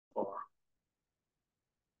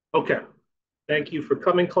Okay, thank you for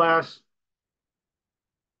coming, class.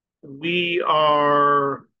 We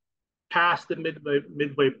are past the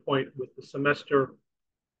midway point with the semester.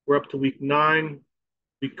 We're up to week 9.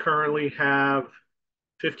 We currently have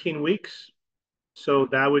 15 weeks. So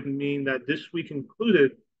that would mean that this week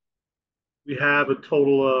included, we have a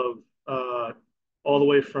total of all the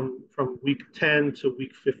way from week 10 to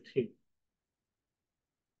week 15.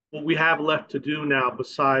 What we have left to do now,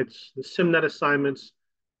 besides the SimNet assignments,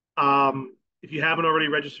 if you haven't already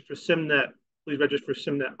registered for SimNet, please register for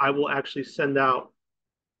SimNet. I will actually send out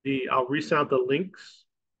I'll resend out the links.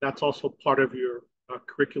 That's also part of your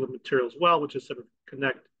curriculum material as well, which is sort of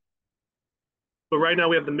connect. But right now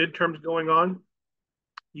we have the midterms going on.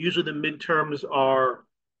 Usually the midterms are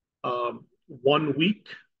 1 week,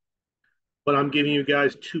 but I'm giving you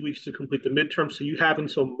guys 2 weeks to complete the midterm. So you have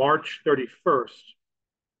until March 31st.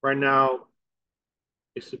 Right now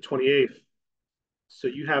it's the 28th. So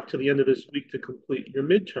you have to the end of this week to complete your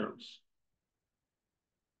midterms.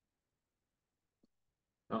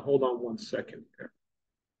 Now hold on 1 second here.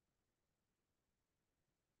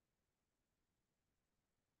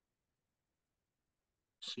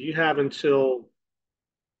 So you have until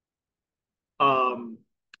um,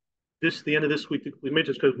 the end of this week to complete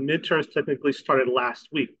midterms, because midterms technically started last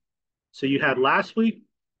week. So you had last week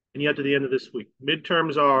and you had to the end of this week.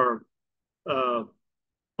 Midterms are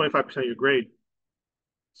 25% of your grade.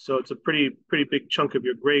 So it's a pretty big chunk of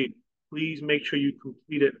your grade. Please make sure you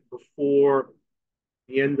complete it before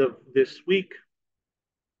the end of this week.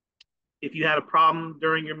 If you had a problem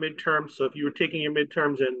during your midterms, so if you were taking your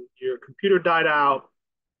midterms and your computer died out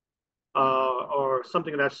or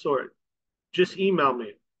something of that sort, just email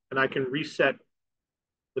me and I can reset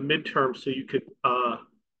the midterm so you could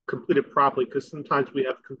complete it properly, because sometimes we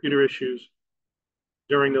have computer issues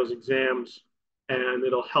during those exams, and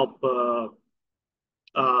it'll help.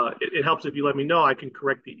 It helps if you let me know. I can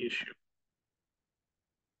correct the issue.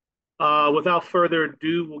 Without further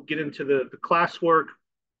ado, we'll get into the classwork.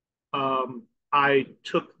 I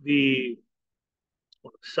took the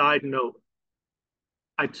side note.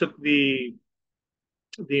 I took the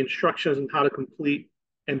instructions on how to complete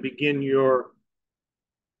and begin the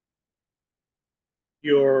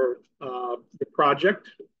project.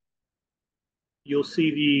 You'll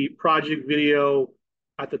see the project video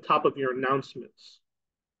at the top of your announcements.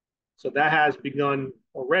 So that has begun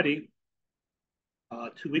already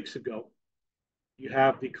 2 weeks ago. You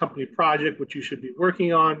have the company project, which you should be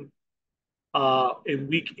working on. In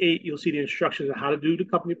week 8, you'll see the instructions on how to do the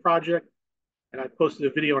company project. And I posted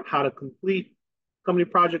a video on how to complete company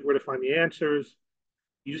project, where to find the answers.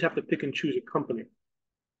 You just have to pick and choose a company.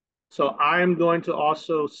 So I am going to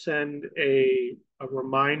also send a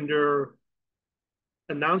reminder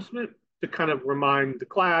announcement to kind of remind the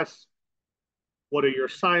class what are your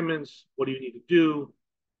assignments, what do you need to do,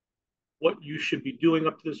 what you should be doing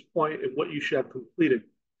up to this point, and what you should have completed.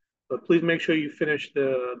 But please make sure you finish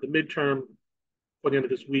the midterm for the end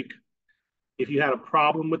of this week. If you had a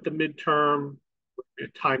problem with the midterm,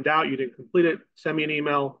 it timed out, you didn't complete it, send me an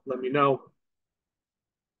email, let me know.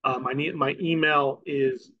 My email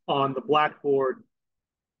is on the Blackboard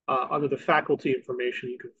under the faculty information.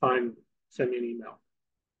 You can send me an email.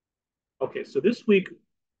 Okay, so this week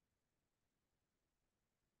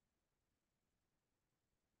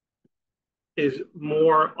is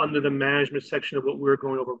more under the management section of what we were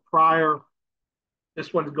going over prior.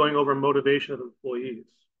 This one's going over motivation of employees.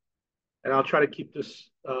 And I'll try to keep this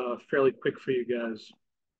fairly quick for you guys.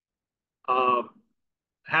 Uh,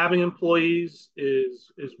 Having employees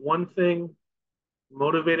is one thing.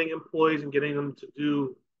 Motivating employees and getting them to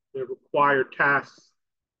do their required tasks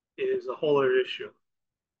is a whole other issue.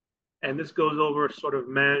 And this goes over sort of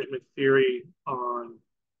management theory on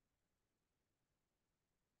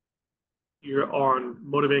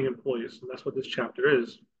motivating employees. And that's what this chapter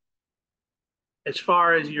is. As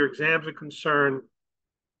far as your exams are concerned,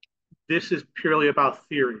 this is purely about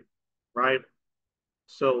theory, right?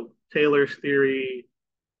 So Taylor's theory,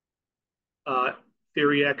 uh,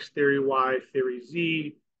 theory X, theory Y, theory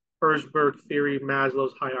Z, Herzberg theory,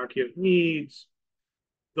 Maslow's hierarchy of needs.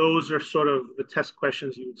 Those are sort of the test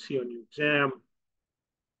questions you would see on your exam,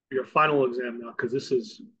 your final exam now, because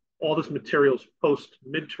all this material is post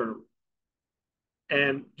midterm.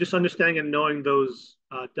 And just understanding and knowing those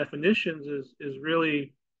definitions is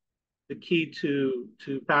really the key to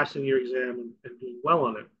passing your exam and doing well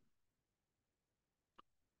on it.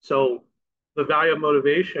 So the value of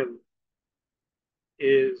motivation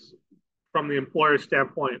is, from the employer's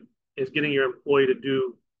standpoint, is getting your employee to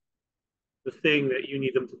do the thing that you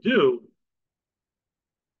need them to do.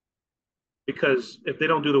 Because if they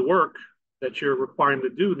don't do the work, that you're requiring them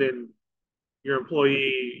to do, then your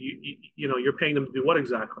employee, you're paying them to do what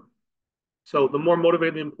exactly? So the more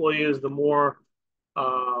motivated the employee is, the more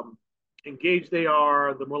um, engaged they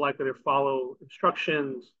are, the more likely they follow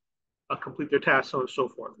instructions, complete their tasks, so on and so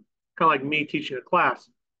forth. Kind of like me teaching a class.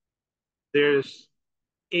 There's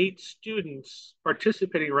 8 students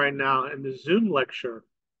participating right now in the Zoom lecture,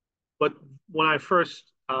 but when I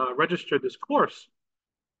first registered this course,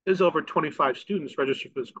 there's over 25 students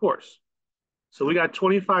registered for this course. So we got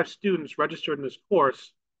 25 students registered in this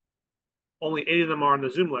course. Only 8 of them are in the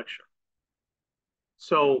Zoom lecture.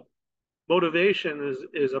 So motivation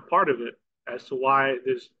is a part of it as to why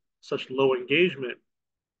there's such low engagement.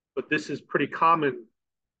 But this is pretty common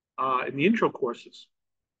in the intro courses.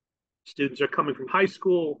 Students are coming from high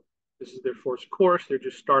school. This is their first course. They're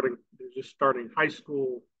just starting. They're just starting high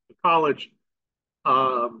school, college.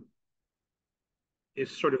 Um, is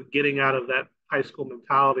sort of getting out of that high school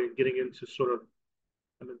mentality and getting into sort of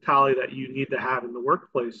a mentality that you need to have in the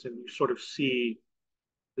workplace, and you sort of see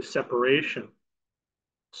the separation.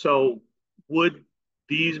 So, would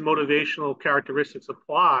these motivational characteristics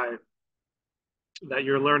apply that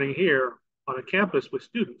you're learning here on a campus with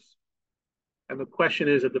students? And the question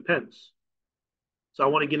is, it depends. So, I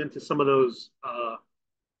want to get into some of those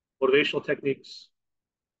motivational techniques,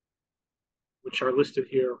 which are listed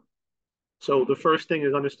here. So, the first thing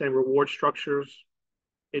is understand reward structures,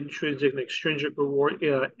 intrinsic and extrinsic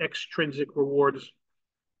rewards.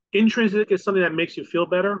 Intrinsic is something that makes you feel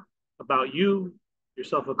better about you, your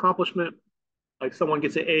self accomplishment. Like someone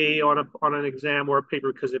gets an A on an exam or a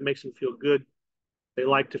paper because it makes them feel good. They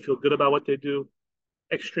like to feel good about what they do.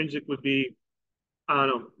 Extrinsic would be, I don't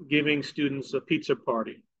know, giving students a pizza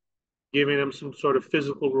party, giving them some sort of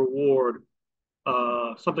physical reward,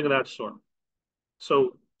 something of that sort.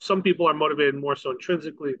 So some people are motivated more so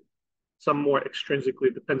intrinsically, some more extrinsically.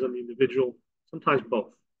 It depends on the individual, sometimes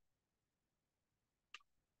both.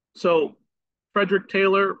 So Frederick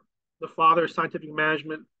Taylor, the father of scientific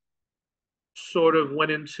management, sort of went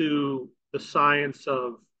into the science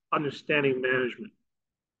of understanding management.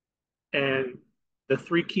 And the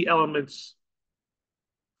 3 key elements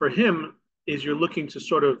for him is you're looking to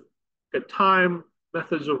sort of get time,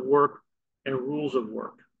 methods of work, and rules of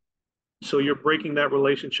work. So you're breaking that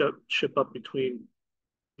relationship up between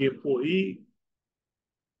the employee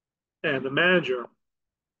and the manager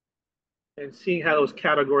and seeing how those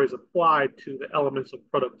categories apply to the elements of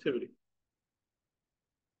productivity.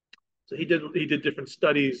 So he did different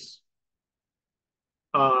studies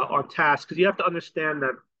on tasks because you have to understand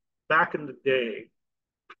that back in the day,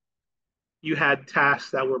 you had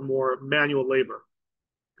tasks that were more manual labor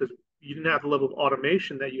because you didn't have the level of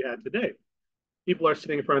automation that you had today. People are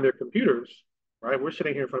sitting in front of their computers, right? We're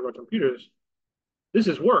sitting here in front of our computers. This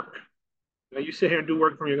is work. You sit here and do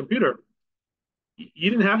work from your computer. You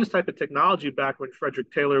didn't have this type of technology back when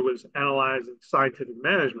Frederick Taylor was analyzing scientific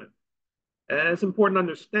management. And it's important to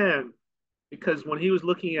understand because when he was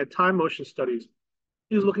looking at time motion studies,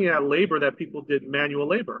 he was looking at labor that people did manual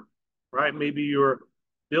labor, right? Maybe you're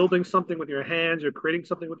building something with your hands, or creating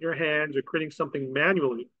something with your hands, or creating something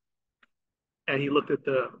manually. And he looked at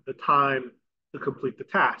the time to complete the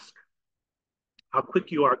task, how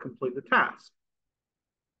quick you are to complete the task.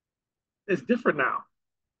 It's different now.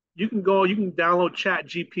 You can download Chat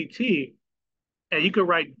GPT and you can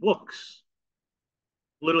write books.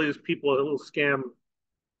 Literally, there's people, a little scam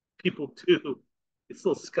people too. It's a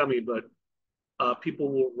little scummy, but people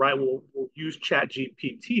will use Chat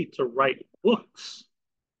GPT to write books,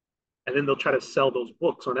 and then they'll try to sell those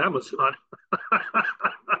books on Amazon,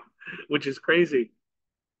 which is crazy.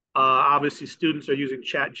 Obviously, students are using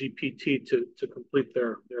Chat GPT to complete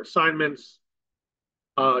their assignments.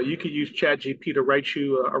 You could use Chat GPT to write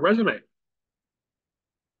you a resume.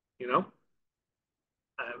 You know,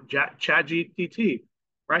 Chat GPT,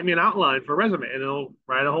 write me an outline for a resume, and it'll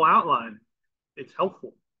write a whole outline. It's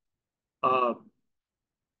helpful. Uh,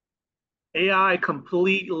 AI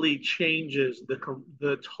completely changes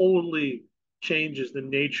the totally changes the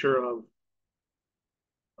nature of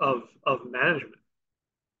management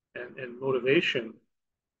and motivation,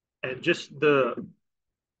 and just the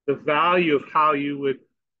value of how you would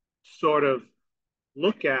sort of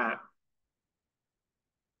look at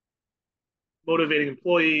motivating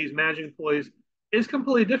employees, managing employees is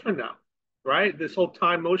completely different now, right? This whole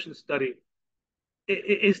time motion study,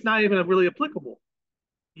 it's not even really applicable.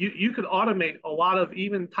 You could automate a lot of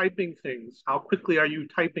even typing things. How quickly are you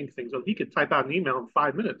typing things? Well, he could type out an email in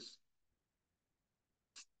 5 minutes.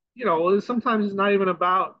 Sometimes it's not even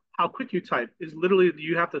about how quick you type. It's literally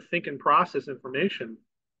you have to think and process information,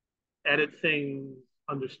 edit things,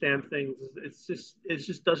 understand things. It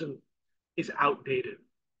just doesn't. is outdated.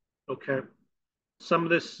 Okay, some of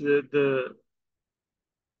this the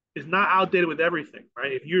is not outdated with everything,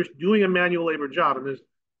 right? If you're doing a manual labor job, and there's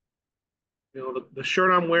the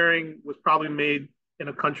shirt I'm wearing was probably made in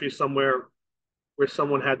a country somewhere where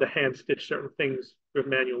someone had to hand stitch certain things with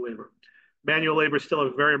manual labor. Manual labor is still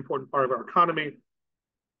a very important part of our economy. In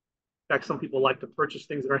fact, some people like to purchase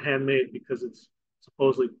things that are handmade because it's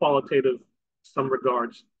supposedly qualitative in some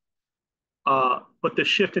regards. But the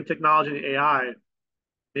shift in technology and AI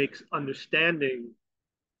makes understanding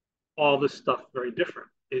all this stuff very different.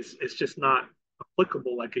 It's just not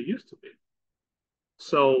applicable like it used to be.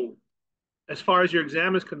 So, as far as your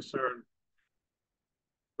exam is concerned,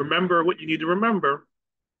 remember what you need to remember,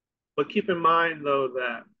 but keep in mind though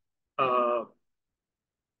that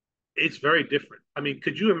it's very different. I mean,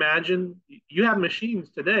 could you imagine you have machines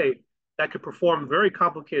today that could perform very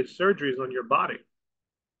complicated surgeries on your body?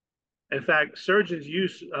 In fact, surgeons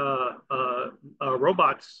use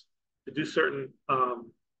robots to do certain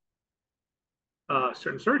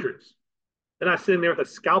surgeries. They're not sitting there with a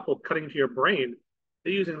scalpel cutting into your brain.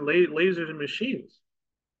 They're using lasers and machines.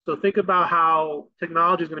 So think about how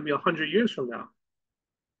technology is going to be 100 years from now.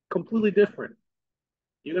 Completely different.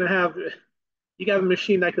 You're going to have you got a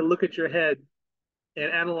machine that can look at your head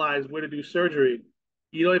and analyze where to do surgery.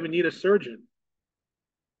 You don't even need a surgeon.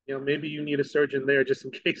 Maybe you need a surgeon there just in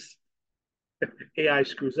case AI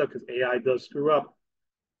screws up, because AI does screw up.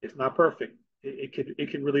 It's not perfect. It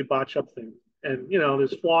can really botch up things, and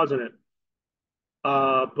there's flaws in it.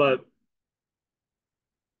 But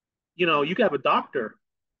you can have a doctor,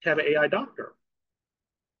 have an AI doctor.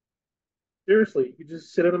 Seriously, you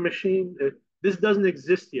just sit on a machine. This doesn't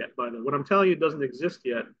exist yet, by the way. What I'm telling you doesn't exist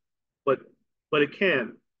yet, but it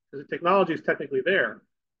can, because the technology is technically there.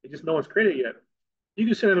 It just no one's created it yet. You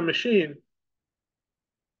can sit on a machine,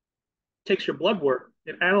 takes your blood work,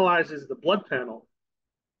 it analyzes the blood panel,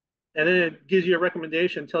 and then it gives you a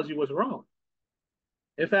recommendation, tells you what's wrong.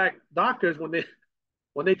 In fact, doctors,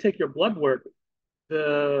 when they take your blood work,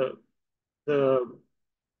 the the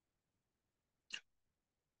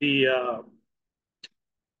the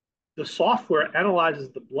the software analyzes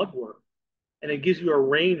the blood work, and it gives you a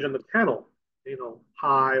range on the panel.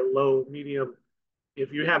 High, low, medium.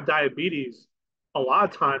 If you have diabetes, a lot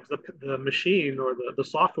of times the machine or the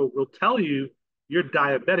software will tell you you're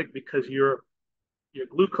diabetic because your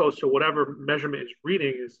glucose or whatever measurement is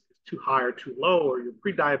reading is too high or too low, or you're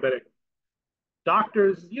pre-diabetic.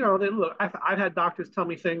 Doctors, they look. I've had doctors tell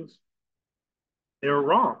me things they were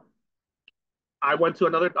wrong. I went to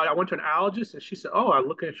an allergist, and she said, "Oh, I'm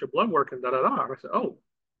looking at your blood work and da da da." And I said, "Oh,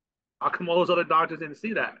 how come all those other doctors didn't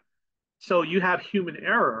see that?" So you have human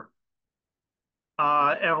error,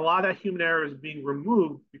 and a lot of that human error is being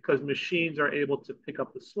removed because machines are able to pick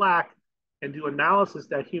up the slack and do analysis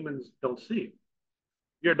that humans don't see.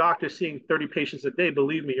 Your doctor seeing 30 patients a day,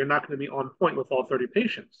 believe me, you're not going to be on point with all 30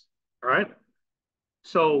 patients. All right.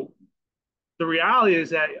 So the reality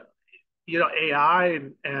is that AI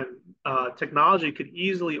and technology could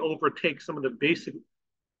easily overtake some of the basic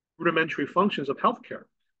rudimentary functions of healthcare.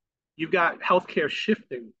 You've got healthcare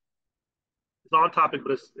shifting. It's on topic,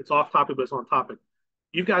 but it's off topic, but it's on topic.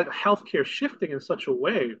 You've got healthcare shifting in such a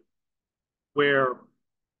way where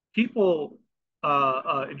people,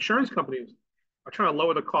 insurance companies, are trying to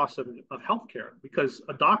lower the cost of healthcare, because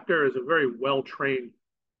a doctor is a very well trained,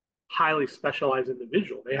 highly specialized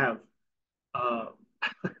individual. They have uh,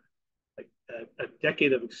 like a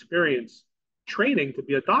decade of experience training to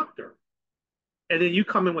be a doctor. And then you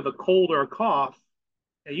come in with a cold or a cough,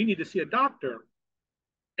 and you need to see a doctor,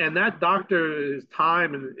 and that doctor's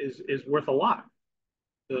time is worth a lot.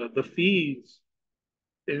 The fees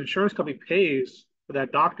the insurance company pays for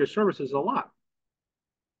that doctor's services is a lot.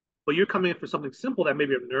 But you're coming in for something simple that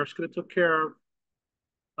maybe a nurse could have took care of,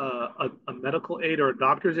 a medical aid or a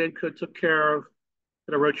doctor's aid could have took care of,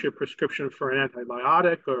 could have wrote you a prescription for an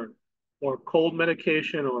antibiotic or cold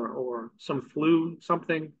medication or some flu,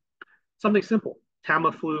 something simple,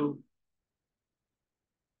 Tamiflu.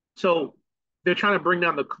 So they're trying to bring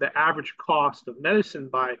down the average cost of medicine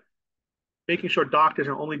by making sure doctors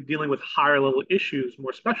are only dealing with higher level issues,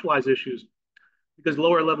 more specialized issues, because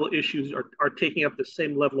lower level issues are taking up the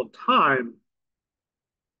same level of time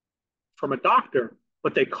from a doctor,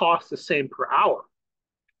 but they cost the same per hour.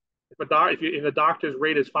 If a doctor's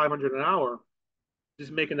rate is 500 an hour,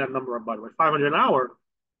 just making that number up, by the way, 500 an hour.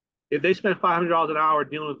 If they spend $500 an hour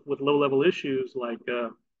dealing with low level issues like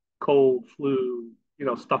cold, flu,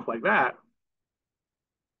 stuff like that,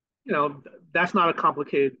 that's not a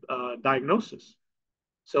complicated diagnosis.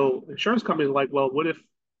 So insurance companies are like, well, what if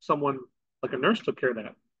someone like a nurse took care of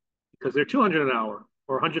that? Because they're 200 an hour.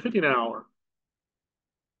 or 150 an hour,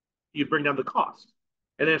 you bring down the cost.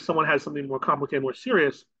 And then if someone has something more complicated, more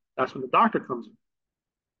serious, that's when the doctor comes in.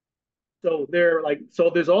 So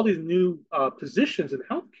there's all these new positions in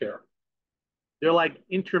healthcare. They're like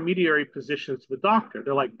intermediary positions to the doctor.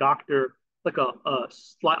 They're like doctor, like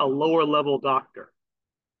a lower level doctor.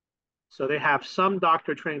 So they have some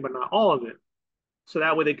doctor training, but not all of it. So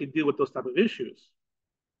that way they could deal with those type of issues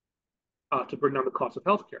to bring down the cost of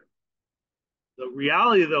healthcare. The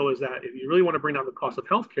reality, though, is that if you really want to bring down the cost of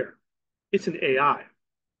healthcare, it's in AI,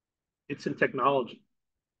 it's in technology.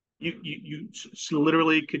 You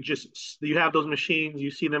literally could just you have those machines.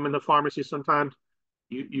 You see them in the pharmacy sometimes.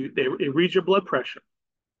 It reads your blood pressure,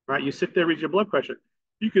 right? You sit there, reads your blood pressure.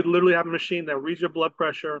 You could literally have a machine that reads your blood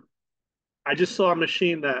pressure. I just saw a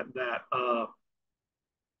machine that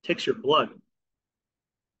takes your blood.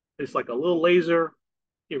 It's like a little laser.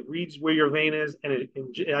 It reads where your vein is, and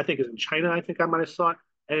I think it's in China. I think I might have saw it,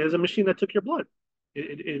 and it was a machine that took your blood.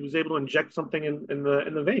 It was able to inject something in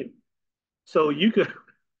the vein. So you could,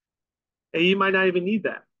 and you might not even need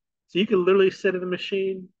that. So you could literally sit in a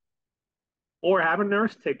machine or have a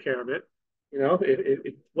nurse take care of it. You know,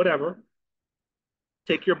 whatever.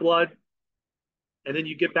 Take your blood, and then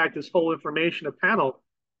you get back this whole information. A panel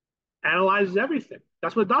analyzes everything.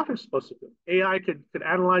 That's what a doctor's supposed to do. AI could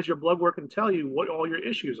analyze your blood work and tell you what all your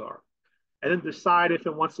issues are, and then decide if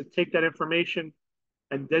it wants to take that information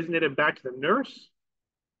and designate it back to the nurse,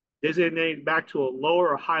 designate it back to a lower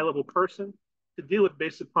or high level person to deal with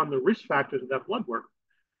based upon the risk factors of that blood work,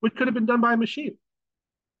 which could have been done by a machine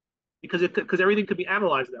because everything could be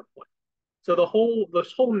analyzed at that point. So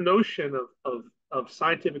this whole notion of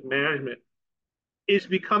scientific management is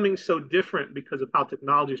becoming so different because of how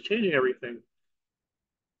technology is changing everything.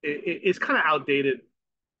 It's kind of outdated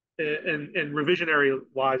and revisionary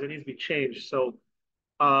wise. It needs to be changed. So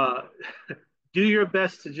uh, do your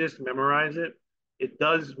best to just memorize it. It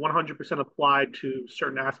does 100% apply to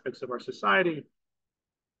certain aspects of our society.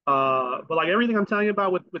 But like everything I'm telling you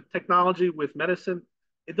about with technology, with medicine,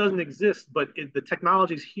 it doesn't exist, but the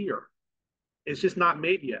technology's here. It's just not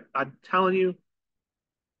made yet. I'm telling you,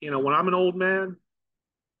 when I'm an old man,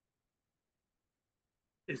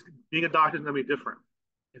 it's, being a doctor is going to be different.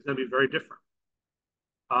 It's going to be very different.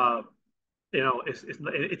 Uh,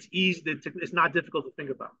 it's easy. It's not difficult to think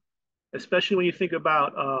about, especially when you think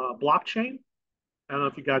about blockchain. I don't know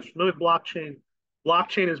if you guys are familiar with blockchain.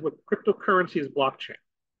 Blockchain is what cryptocurrency is.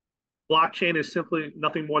 Blockchain is simply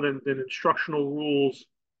nothing more than instructional rules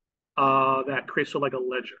that create sort of like a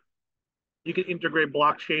ledger. You can integrate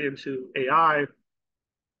blockchain into AI,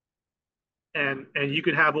 and you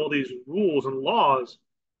could have all these rules and laws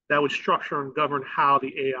that would structure and govern how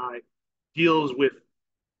the AI deals with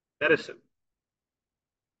medicine.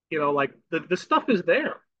 Like the stuff is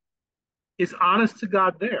there. It's honest to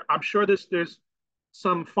God there. I'm sure there's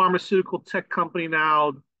some pharmaceutical tech company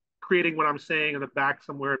now creating what I'm saying in the back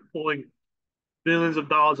somewhere and pulling billions of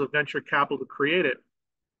dollars of venture capital to create it.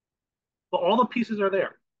 But all the pieces are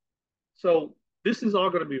there. So this is all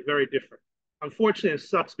going to be very different. Unfortunately, it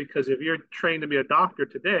sucks because if you're trained to be a doctor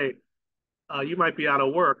today, you might be out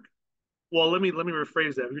of work. Well, let me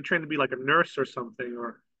rephrase that. If you're trained to be like a nurse or something,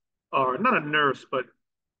 or not a nurse, but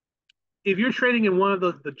if you're training in one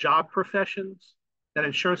of the job professions that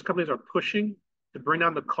insurance companies are pushing to bring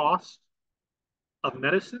down the cost of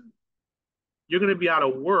medicine, you're going to be out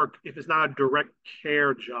of work if it's not a direct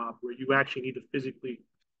care job where you actually need to physically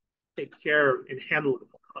take care and handle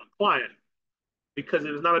a client. Because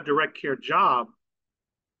if it's not a direct care job,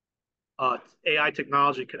 AI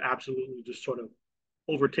technology could absolutely just sort of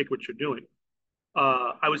overtake what you're doing.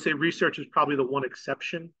 I would say research is probably the one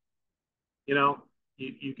exception. You know,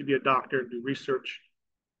 you could be a doctor and do research,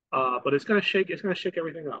 but it's gonna shake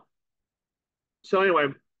everything up. So anyway,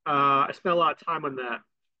 I spent a lot of time on that,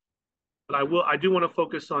 but I do want to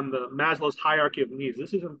focus on the Maslow's hierarchy of needs.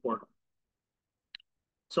 This is important.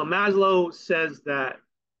 So Maslow says that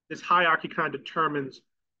this hierarchy kind of determines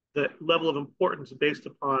the level of importance based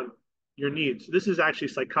upon your needs. This is actually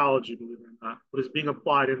psychology, believe it or not, but it's being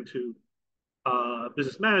applied into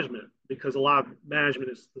business management because a lot of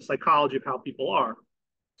management is the psychology of how people are.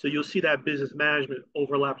 So you'll see that business management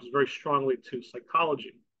overlaps very strongly to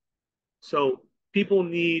psychology. So people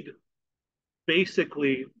need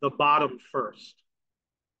basically the bottom first.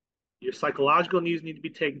 Your psychological needs need to be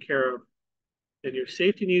taken care of, then your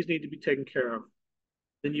safety needs need to be taken care of.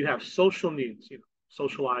 Then you have social needs,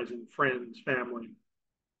 socializing, friends, family.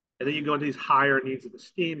 And then you go into these higher needs of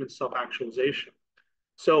esteem and self-actualization.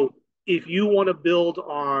 So if you want to build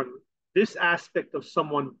on this aspect of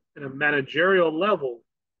someone in a managerial level,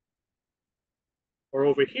 or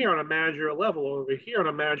over here on a managerial level, or over here on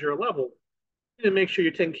a managerial level. You need to make sure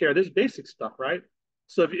you're taking care of this basic stuff, right?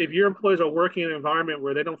 So if your employees are working in an environment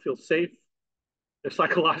where they don't feel safe, their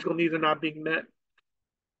psychological needs are not being met,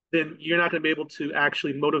 then you're not going to be able to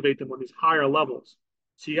actually motivate them on these higher levels.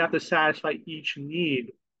 So you have to satisfy each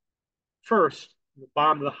need first, the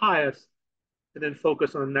bottom to the highest, and then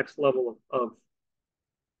focus on the next level of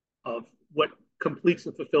what completes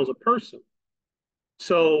and fulfills a person.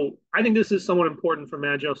 So I think this is somewhat important from a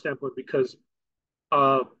managerial standpoint because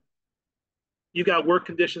uh, you got work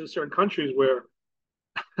conditions in certain countries where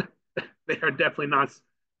they are definitely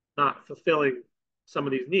not fulfilling some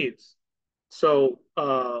of these needs. So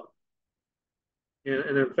and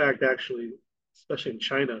in fact, actually, especially in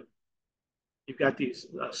China, you've got these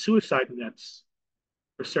suicide nets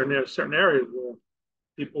for certain areas where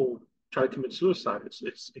people try to commit suicide.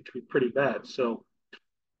 It can be pretty bad. So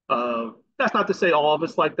that's not to say all of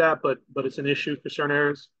it's like that, but it's an issue for certain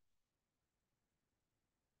areas.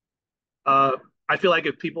 Uh, I feel like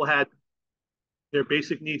if people had their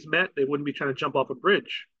basic needs met, they wouldn't be trying to jump off a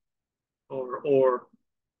bridge or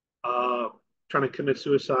uh, trying to commit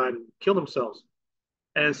suicide and kill themselves.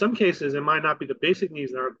 And in some cases, it might not be the basic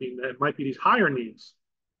needs that are being met; it might be these higher needs,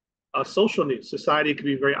 social needs. Society can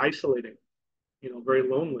be very isolating, very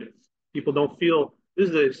lonely. People don't feel this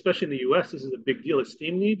is especially in the U.S. This is a big deal.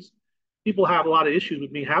 Esteem needs. People have a lot of issues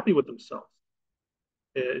with being happy with themselves.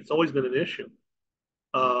 It's always been an issue.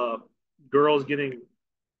 Uh, Girls getting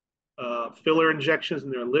filler injections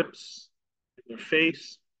in their lips, in their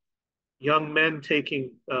face. Young men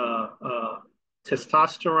taking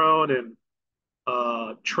testosterone and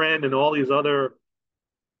tren and all these other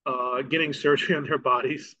getting surgery on their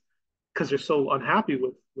bodies because they're so unhappy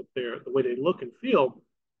with the way they look and feel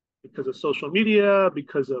because of social media,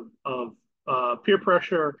 because of peer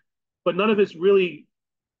pressure, but none of it's really,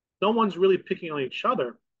 no one's really picking on each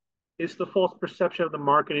other. It's the false perception of the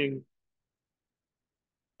marketing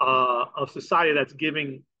of society that's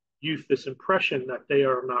giving youth this impression that they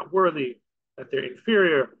are not worthy, that they're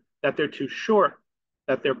inferior, that they're too short,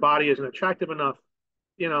 that their body isn't attractive enough,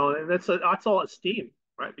 and that's all esteem,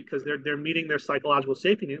 right? Because they're meeting their psychological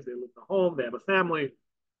safety needs. They live in a home, they have a family,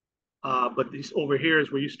 but these over here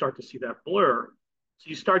is where you start to see that blur. So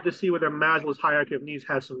you start to see whether Maslow's hierarchy of needs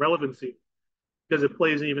has some relevancy because it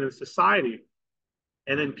plays even in society,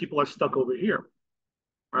 and then people are stuck over here,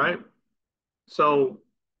 right? So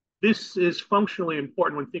this is functionally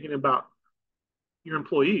important when thinking about your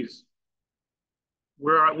employees.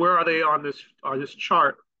 Where are they on this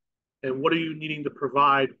chart, and what are you needing to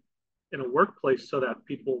provide in a workplace so that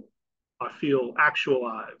people feel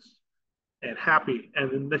actualized and happy,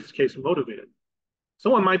 and in this case, motivated.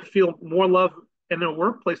 Someone might feel more love in their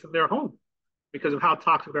workplace than their home because of how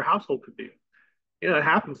toxic their household could be. It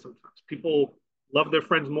happens sometimes. People love their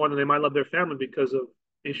friends more than they might love their family because of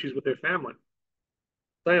issues with their family.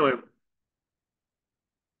 So anyway,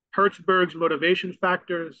 Hertzberg's motivation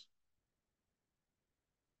factors.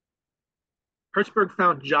 Hertzberg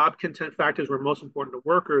found job content factors were most important to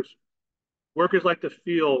workers. Workers like to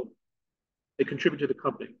feel they contribute to the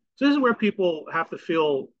company. So this is where people have to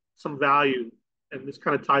feel some value, and this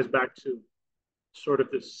kind of ties back to sort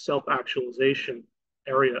of this self-actualization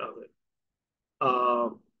area of it.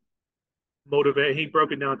 Motivate. He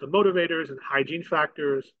broke it down to motivators and hygiene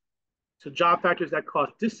factors. So job factors that cause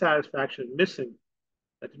dissatisfaction and missing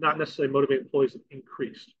that do not necessarily motivate employees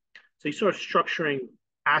increased. So he's sort of structuring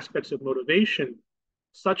aspects of motivation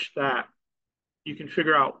such that you can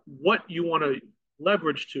figure out what you want to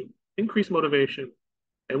leverage to increase motivation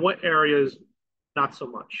and what areas not so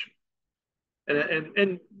much.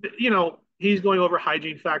 And he's going over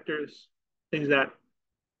hygiene factors, things that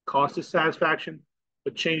cause dissatisfaction,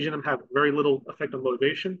 but changing them have very little effect on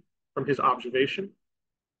motivation from his observation.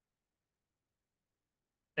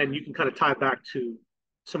 And you can kind of tie it back to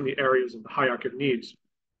some of the areas of the hierarchy of needs.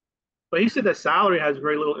 But he said that salary has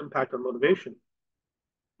very little impact on motivation.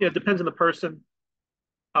 It depends on the person.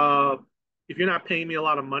 Uh, if you're not paying me a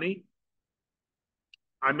lot of money,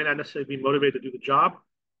 I may not necessarily be motivated to do the job,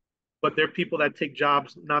 but there are people that take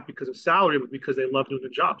jobs not because of salary, but because they love doing the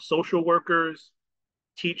job. Social workers,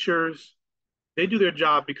 teachers, they do their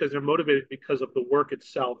job because they're motivated because of the work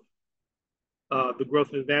itself, the growth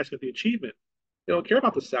and advancement, the achievement. They don't care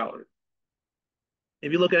about the salary.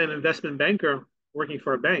 If you look at an investment banker working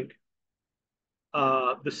for a bank,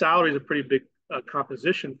 the salary is a pretty big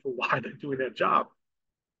composition for why they're doing that job.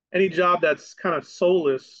 Any job that's kind of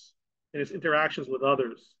soulless in its interactions with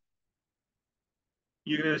others,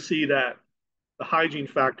 you're going to see that the hygiene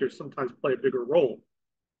factors sometimes play a bigger role.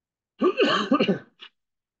 Because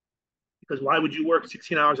why would you work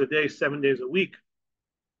 16 hours a day, 7 days a week,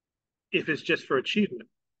 if it's just for achievement,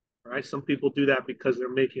 right? Some people do that because they're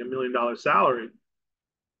making $1 million salary,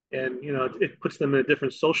 and it puts them in a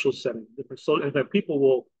different social setting, different social. In fact, people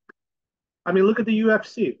will. I mean, look at the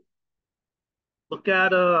UFC. Look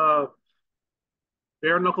at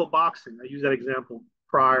bare knuckle boxing. I use that example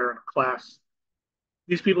prior in a class.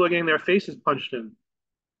 These people are getting their faces punched in,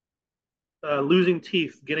 losing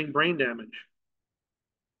teeth, getting brain damage.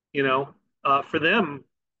 For them,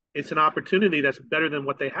 it's an opportunity that's better than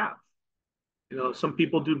what they have. Some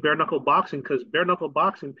people do bare knuckle boxing because bare knuckle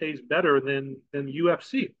boxing pays better than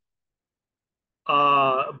UFC.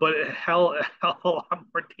 But hell a lot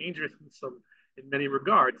more dangerous in many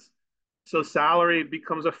regards. So salary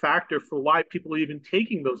becomes a factor for why people are even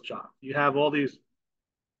taking those jobs. You have all these,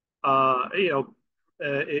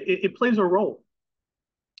 it plays a role.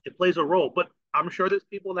 It plays a role, but I'm sure there's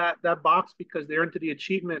people that box because they're into the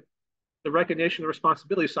achievement, the recognition, the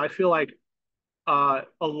responsibility. So I feel like a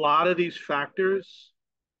lot of these factors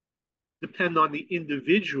depend on the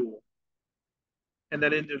individual, and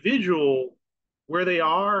that individual, where they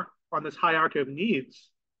are on this hierarchy of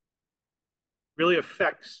needs, really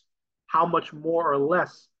affects how much more or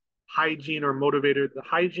less hygiene or motivated the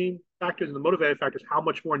hygiene factors and the motivated factors, how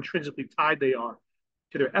much more intrinsically tied they are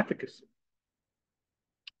to their efficacy.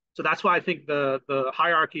 So that's why I think the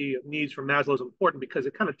hierarchy of needs from Maslow is important, because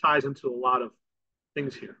it kind of ties into a lot of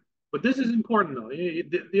things here. But this is important though.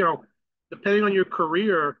 Depending on your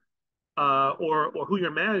career or who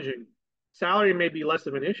you're managing, salary may be less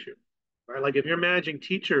of an issue, right? Like if you're managing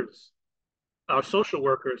teachers, social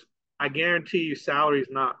workers, I guarantee you salary is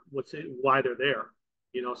not why they're there.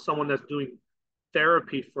 Someone that's doing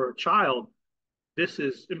therapy for a child, this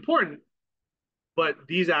is important, but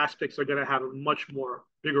these aspects are going to have a much more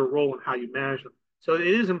bigger role in how you manage them. So it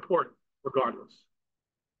is important regardless.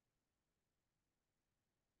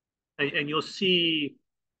 And you'll see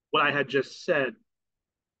what I had just said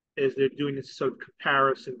is they're doing this sort of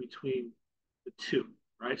comparison between the two,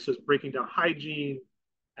 right? So it's breaking down hygiene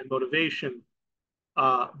and motivation,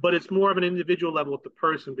 but it's more of an individual level with the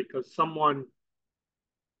person, because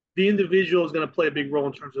the individual is going to play a big role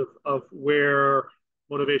in terms of where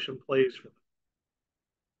motivation plays for them.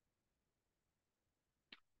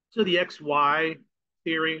 So the XY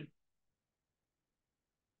theory,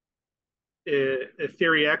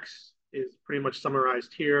 theory X is pretty much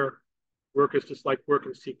summarized here. Workers dislike work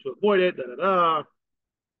and seek to avoid it. Da da da.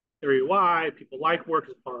 Theory Y, people like work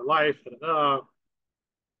as part of life. Da da da.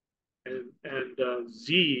 And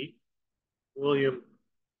Z, William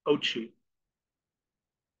Ochi,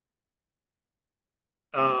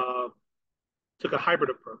 uh, took a hybrid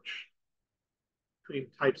approach between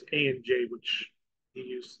types A and J, which he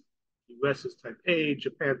used US is type A,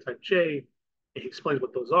 Japan type J. He explains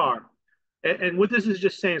what those are. And what this is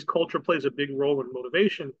just saying is culture plays a big role in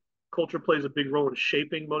motivation. Culture plays a big role in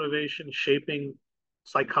shaping motivation, shaping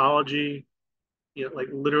psychology. Like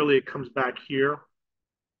literally it comes back here.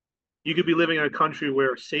 You could be living in a country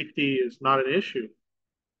where safety is not an issue.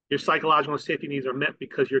 Your psychological and safety needs are met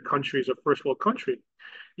because your country is a first world country.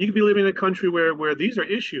 You could be living in a country where these are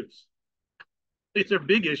issues. These are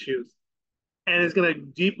big issues. And it's going to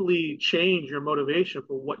deeply change your motivation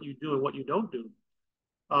for what you do and what you don't do.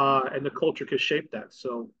 And the culture can shape that.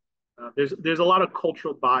 So there's a lot of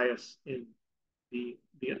cultural bias in the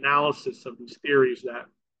analysis of these theories that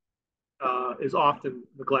is often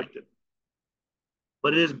neglected.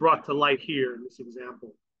 But it is brought to light here in this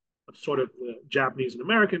example of sort of the Japanese and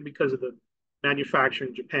American, because of the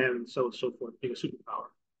manufacturing in Japan and so on and so forth being a superpower.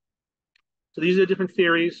 So these are different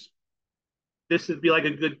theories. This would be like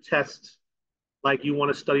a good test, like you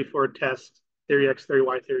want to study for a test, theory X, theory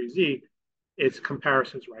Y, theory Z. It's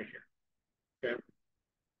comparisons right here. Okay.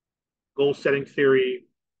 Goal setting theory,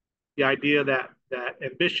 the idea that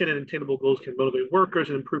ambition and attainable goals can motivate workers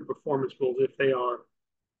and improve performance goals if they are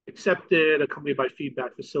accepted, accompanied by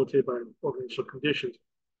feedback, facilitated by organizational conditions.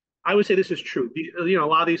 I would say this is true. A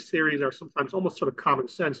lot of these theories are sometimes almost sort of common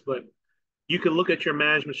sense, but you can look at your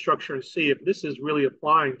management structure and see if this is really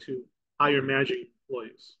applying to how you're managing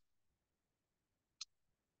employees.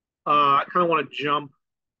 I kind of want to jump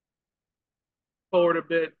forward a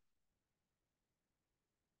bit.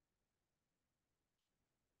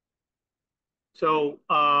 So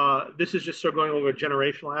this is just sort of going over a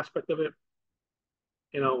generational aspect of it.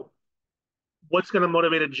 What's going to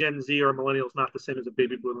motivate a Gen Z or a millennial is not the same as a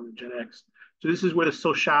baby boomer and Gen X. So this is where the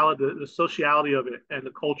sociality of it and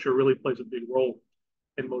the culture really plays a big role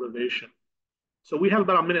in motivation. So we have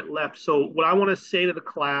about a minute left. So what I want to say to the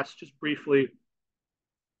class, just briefly,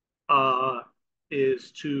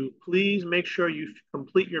 is to please make sure you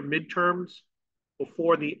complete your midterms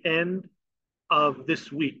before the end of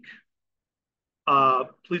this week.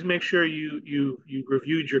 Please make sure you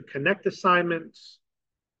reviewed your Connect assignments,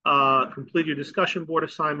 complete your discussion board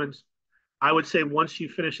assignments. I would say once you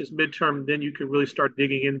finish this midterm, then you can really start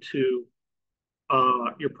digging into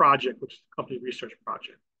your project, which is the company research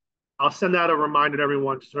project. I'll send out a reminder to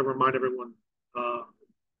everyone, just to remind everyone uh,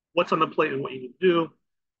 what's on the plate and what you need to do.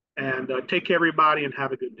 And take care, everybody, and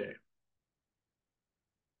have a good day.